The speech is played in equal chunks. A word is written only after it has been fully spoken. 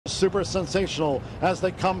Super Sensational as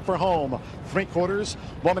they come for home. 3/4,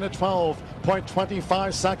 1 minute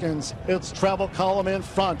 12.25 seconds. It's Travel Column in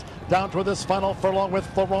front. Down to this final furlong with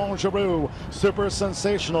Florent Giroux. Super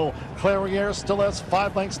Sensational. Clairiere still has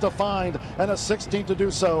 5 lengths to find and a 16 to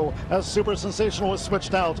do so as Super Sensational is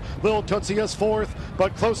switched out. Little Tootsie is 4th,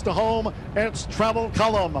 but close to home, it's Travel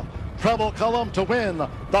Column. Travel Column to win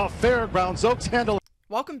the Fairgrounds Oaks Handle.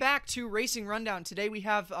 Welcome back to Racing Rundown. Today we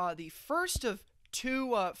have the first of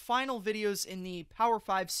 2 final videos in the Power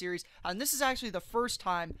 5 series, and this is actually the first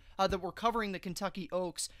time that we're covering the Kentucky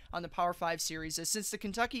Oaks on the Power 5 series. Since the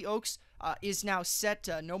Kentucky Oaks is now set,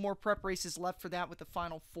 no more prep races left for that, with the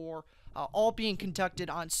final 4 all being conducted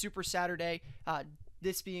on Super Saturday.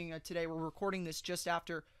 This being today, we're recording this just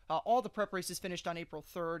after all the prep races finished on April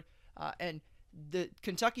 3rd, and the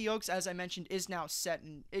Kentucky Oaks, as I mentioned, is now set,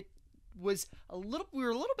 and we were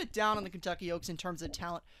a little bit down on the Kentucky Oaks in terms of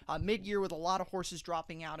talent mid-year, with a lot of horses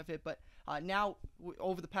dropping out of it, but now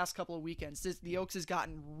over the past couple of weekends, the Oaks has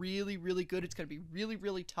gotten really, really good. It's going to be really,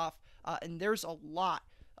 really tough, and there's a lot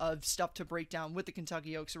of stuff to break down with the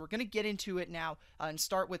Kentucky Oaks, so we're going to get into it now and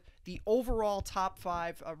start with the overall top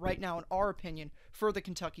 5 right now, in our opinion, for the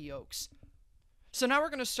Kentucky Oaks. So now we're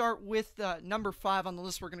going to start with number 5 on the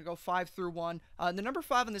list. We're going to go 5 through 1. The number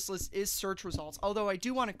 5 on this list is Search Results, although I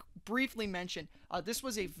do want to briefly mention this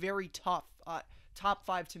was a very tough top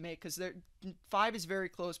 5 to make, because 5 is very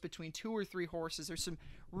close between 2 or 3 horses. There's some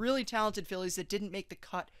really talented fillies that didn't make the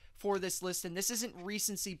cut for this list, and this isn't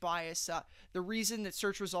recency bias. The reason that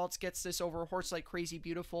Search Results gets this over a horse like Crazy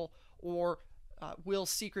Beautiful or Will's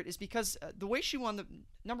Secret is because the way she won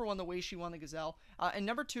the way she won the Gazelle, and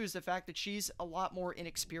number 2 is the fact that she's a lot more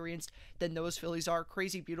inexperienced than those fillies are.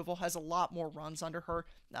 Crazy Beautiful has a lot more runs under her.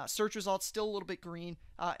 Search Results still a little bit green,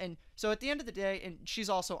 and so at the end of the day, and she's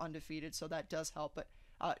also undefeated, so that does help. But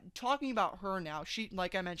talking about her now, she,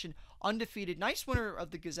 like I mentioned, undefeated, nice winner of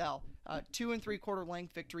the Gazelle, 2 3/4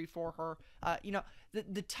 length victory for her.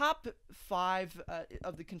 The top 5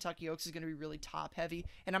 of the Kentucky Oaks is going to be really top heavy,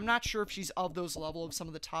 and I'm not sure if she's of those level of some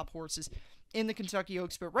of the top horses in the Kentucky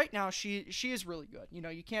Oaks, but right now she is really good.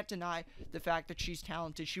 You can't deny the fact that she's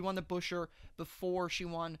talented. She won the Busher before she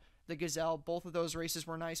won the Gazelle. Both of those races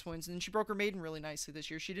were nice wins, and she broke her maiden really nicely this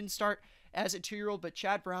year. She didn't start as a 2-year-old, but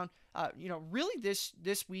Chad Brown, really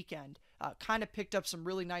this weekend kind of picked up some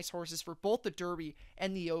really nice horses for both the Derby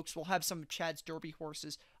and the Oaks. We'll have some of Chad's Derby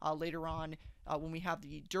horses later on when we have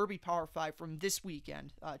the Derby Power 5 from this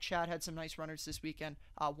weekend. Chad had some nice runners this weekend.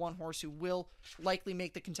 One horse who will likely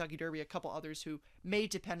make the Kentucky Derby, a couple others who may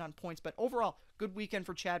depend on points, but overall, good weekend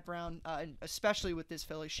for Chad Brown, and especially with this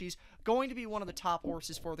filly. She's going to be one of the top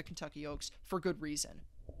horses for the Kentucky Oaks for good reason.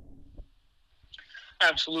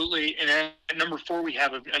 Absolutely. And at number 4, we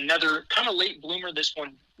have another kind of late bloomer. This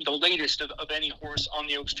one, the latest of any horse on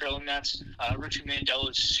the Oaks Trail, and that's Richard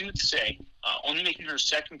Mandella's Soothsay. Only making her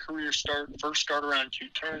 2nd career start, first start around 2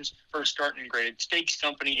 turns, first start in graded stakes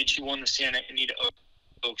company, and she won the Santa Anita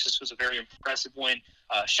Oaks. This was a very impressive win.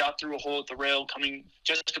 Shot through a hole at the rail,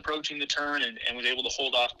 just approaching the turn, and was able to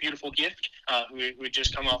hold off Beautiful Gift, who had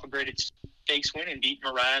just come off a graded stakes win, and beat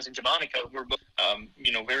Miraz and Javonica, who were both,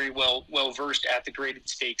 very well versed at the graded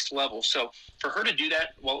stakes level. So for her to do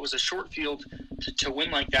that, while it was a short field, to win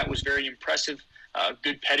like that was very impressive.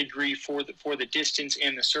 Good pedigree for the distance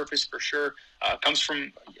and the surface for sure. Comes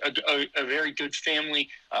from a very good family,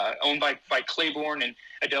 owned by Claiborne and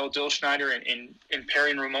Adele Dilschneider and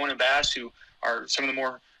Perry and Ramona Bass, who are some of the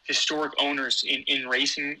more historic owners in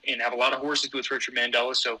racing and have a lot of horses with Richard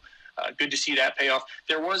Mandella. So good to see that pay off.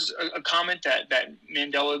 There was a comment that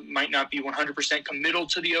Mandella might not be 100% committal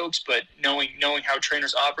to the Oaks, but knowing how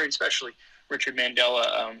trainers operate, especially Richard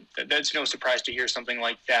Mandella, that's no surprise to hear something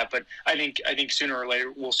like that. But I think sooner or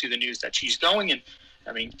later we'll see the news that she's going. And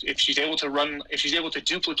I mean, if she's able to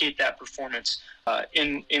duplicate that performance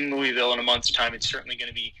in Louisville in a month's time, it's certainly going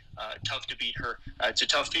to be tough to beat her. It's a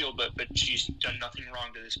tough field, but she's done nothing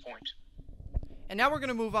wrong to this point. And now we're going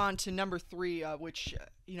to move on to number 3, which,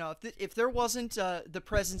 if there wasn't the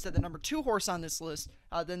presence of the number 2 horse on this list,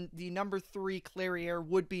 then the number 3 Clairiere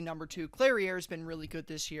would be number 2. Clairiere has been really good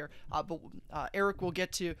this year, but Eric will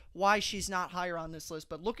get to why she's not higher on this list.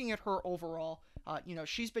 But looking at her overall,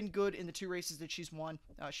 she's been good in the 2 races that she's won.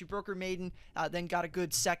 She broke her maiden, then got a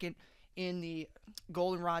good second in the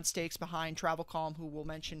Goldenrod Stakes behind Travel Calm, who we'll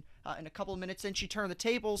mention in a couple of minutes. Then she turned the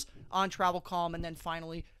tables on Travel Calm, and then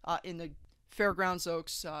finally in the Fairgrounds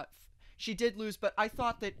Oaks, she did lose, but I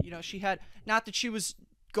thought that, she had, not that she was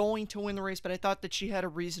going to win the race, but I thought that she had a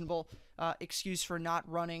reasonable excuse for not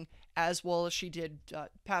running as well as she did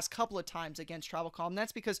past couple of times against Travel Calm.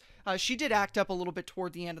 That's because she did act up a little bit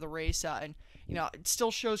toward the end of the race, and it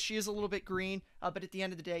still shows she is a little bit green, but at the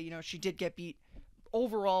end of the day, she did get beat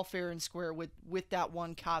overall fair and square with that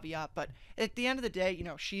one caveat. But at the end of the day,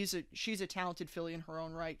 she's a talented filly in her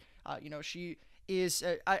own right. She is.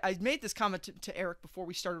 I made this comment to Eric before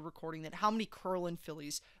we started recording that how many Curlin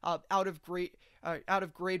fillies out of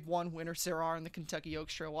Grade 1 winners there are in the Kentucky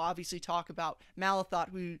Oaks Trail. We'll obviously talk about Malathot,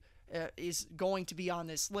 who is going to be on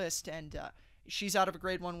this list, and she's out of a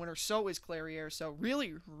Grade 1 winner. So is Clariere. So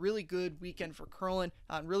really, really good weekend for Curlin,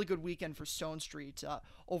 and really good weekend for Stone Street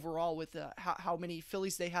overall with how many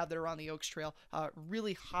fillies they have that are on the Oaks Trail.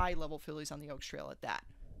 Really high-level fillies on the Oaks Trail at that.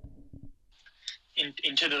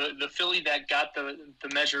 Into the filly that got the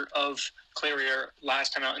measure of Clariere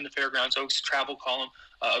last time out in the Fairgrounds Oaks Travel Column.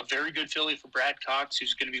 A very good filly for Brad Cox,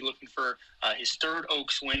 who's going to be looking for his third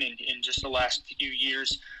Oaks win in just the last few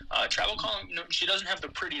years. Travel Column, she doesn't have the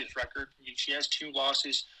prettiest record. She has 2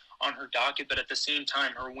 losses on her docket, but at the same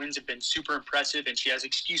time, her wins have been super impressive, and she has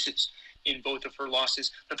excuses in both of her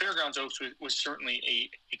losses. The Fairgrounds Oaks was certainly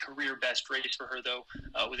a career best race for her, though.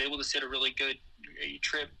 Was able to sit a really good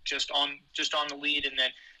trip just on the lead, and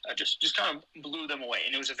then just kind of blew them away.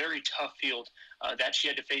 And it was a very tough field that she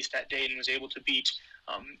had to face that day, and was able to beat.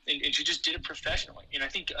 And she just did it professionally. And I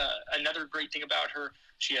think another great thing about her,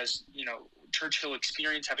 she has Churchill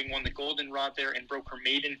experience, having won the Goldenrod there and broke her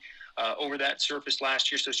maiden over that surface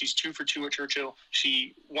last year. So she's 2 for 2 at Churchill.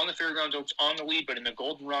 She won the Fairgrounds Oaks on the lead, but in the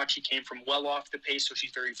Goldenrod, she came from well off the pace. So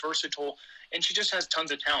she's very versatile, and she just has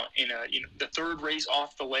tons of talent. And the third race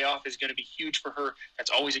off the layoff is going to be huge for her.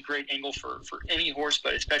 That's always a great angle for any horse,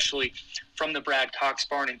 but especially from the Brad Cox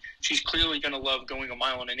barn. And she's clearly going to love going 1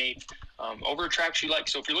 1/8 over a track she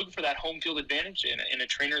likes. So if you're looking for that home field advantage and a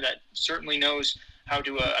trainer that certainly knows how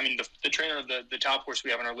to, the trainer of the top horse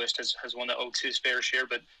we have on our list has won the Oaks his fair share,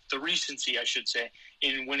 but the recency, I should say,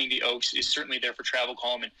 in winning the Oaks is certainly there for Travel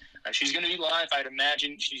Column. And she's going to be live. I'd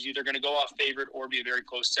imagine she's either going to go off favorite or be a very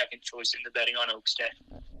close second choice in the betting on Oaks Day.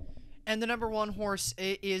 And the number 1 horse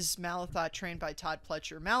is Malathot, trained by Todd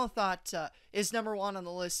Pletcher. Malathot is number 1 on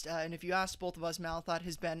the list, and if you ask both of us, Malathot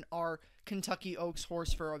has been our Kentucky Oaks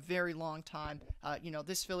horse for a very long time.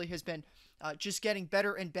 This filly has been just getting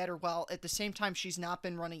better and better, while at the same time she's not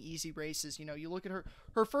been running easy races. You look at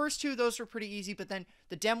her first 2, those were pretty easy, but then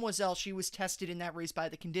the Demoiselle, she was tested in that race by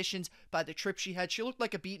the conditions, by the trip she had. She looked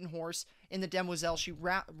like a beaten horse in the Demoiselle. She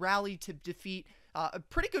rallied to defeat a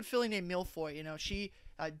pretty good filly named Milfoy. She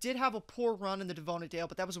did have a poor run in the Devona Dale,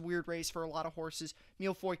 but that was a weird race for a lot of horses.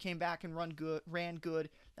 Milfoy came back and ran good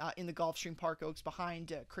in the Gulfstream Park Oaks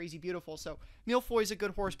behind Crazy Beautiful. So Milfoy is a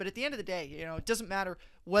good horse, but at the end of the day, it doesn't matter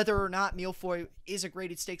whether or not Milfoy is a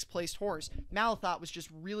graded stakes placed horse. Malathot was just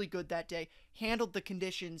really good that day, handled the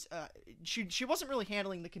conditions. She wasn't really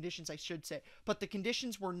handling the conditions, I should say, but the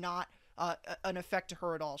conditions were not an effect to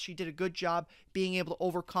her at all. She did a good job being able to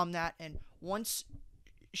overcome that, and once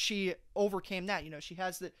she overcame that, she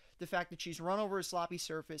has the fact that she's run over a sloppy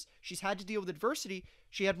surface. She's had to deal with adversity.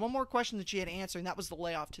 She had one more question that she had to answer, and that was the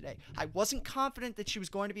layoff today. I wasn't confident that she was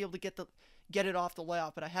going to be able to get it off the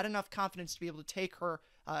layoff, but I had enough confidence to be able to take her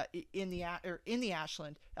in the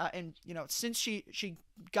Ashland. And since she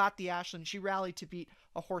got the Ashland, she rallied to beat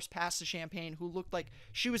a horse past the Champagne, who looked like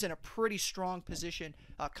she was in a pretty strong position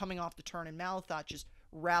coming off the turn. And Malathot just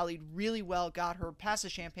rallied really well, got her past the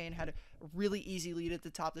Champagne, had a really easy lead at the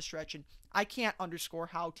top of the stretch, and I can't underscore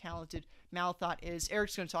how talented Malathot is.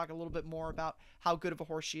 Eric's going to talk a little bit more about how good of a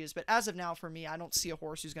horse she is, but as of now, for me, I don't see a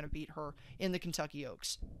horse who's going to beat her in the Kentucky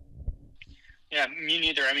Oaks. Yeah, me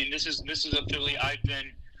neither. This is a filly I've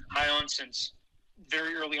been high on since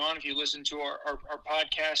very early on. If you listen to our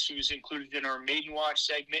podcast, she was included in our Maiden Watch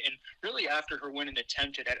segment, and really after her win and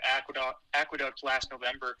attempt at Aqueduct last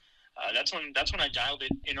November, that's when I dialed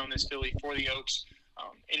it in on this filly for the Oaks.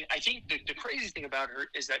 And I think the crazy thing about her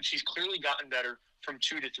is that she's clearly gotten better from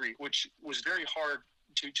 2 to 3, which was very hard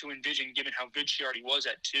to envision given how good she already was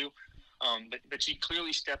at 2. But she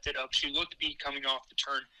clearly stepped it up. She looked to be coming off the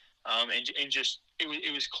turn, and just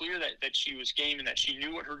it was clear that she was game and that she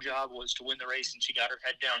knew what her job was to win the race, and she got her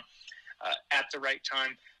head down at the right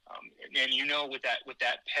time. And with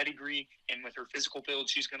that pedigree and with her physical build,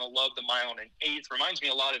 she's going to love the 1 1/8. Reminds me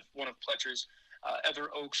a lot of one of Pletcher's other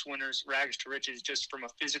Oaks winners, Rags to Riches, just from a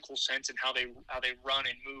physical sense and how they run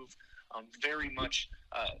and move. Very much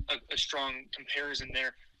a strong comparison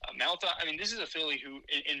there. Malathot, this is a filly who,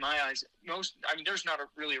 in my eyes, there's not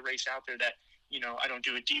really a race out there that I don't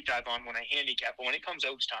do a deep dive on when I handicap. But when it comes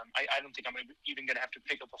Oaks time, I don't think I'm even going to have to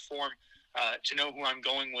pick up a form to know who I'm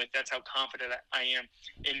going with. That's how confident I am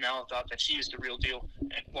in Malathot that she is the real deal.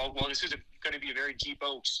 And while this is going to be a very deep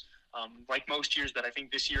Oaks, like most years, but I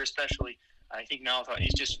think this year especially, I think Malathaat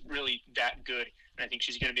is just really that good, and I think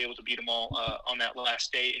she's going to be able to beat them all on that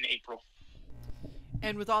last day in April.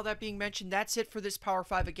 And with all that being mentioned, that's it for this Power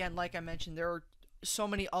 5. Again, like I mentioned, there are so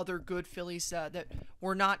many other good fillies that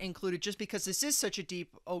were not included just because this is such a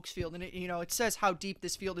deep Oaks field. And, it says how deep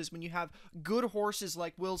this field is when you have good horses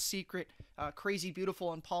like Will's Secret, Crazy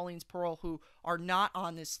Beautiful, and Pauline's Pearl who are not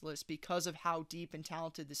on this list because of how deep and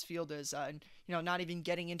talented this field is. And, not even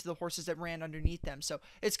getting into the horses that ran underneath them. So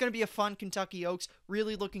it's going to be a fun Kentucky Oaks.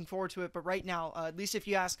 Really looking forward to it. But right now, at least if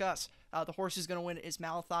you ask us, the horse who's going to win is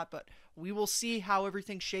Malathaat. But we will see how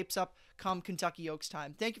everything shapes up come Kentucky Oaks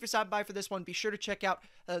time. Thank you for stopping by for this one. Be sure to check out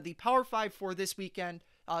the Power 5 for this weekend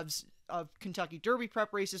of Kentucky Derby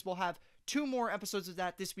prep races. We'll have 2 more episodes of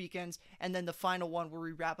that this weekend, and then the final one where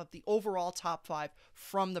we wrap up the overall top 5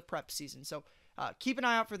 from the prep season. So keep an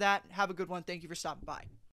eye out for that. Have a good one. Thank you for stopping by.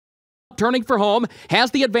 Turning for home,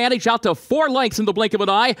 has the advantage out to 4 lengths in the blink of an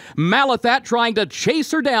eye. Malathaat trying to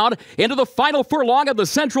chase her down into the final furlong of the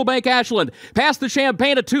Central Bank Ashland. Past the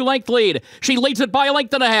Champagne, a 2-length lead. She leads it by a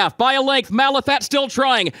length and a half. By a length, Malathaat still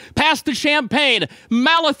trying. Past the Champagne,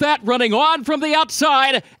 Malathaat running on from the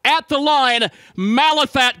outside at the line.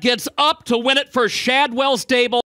 Malathaat gets up to win it for Shadwell Stable.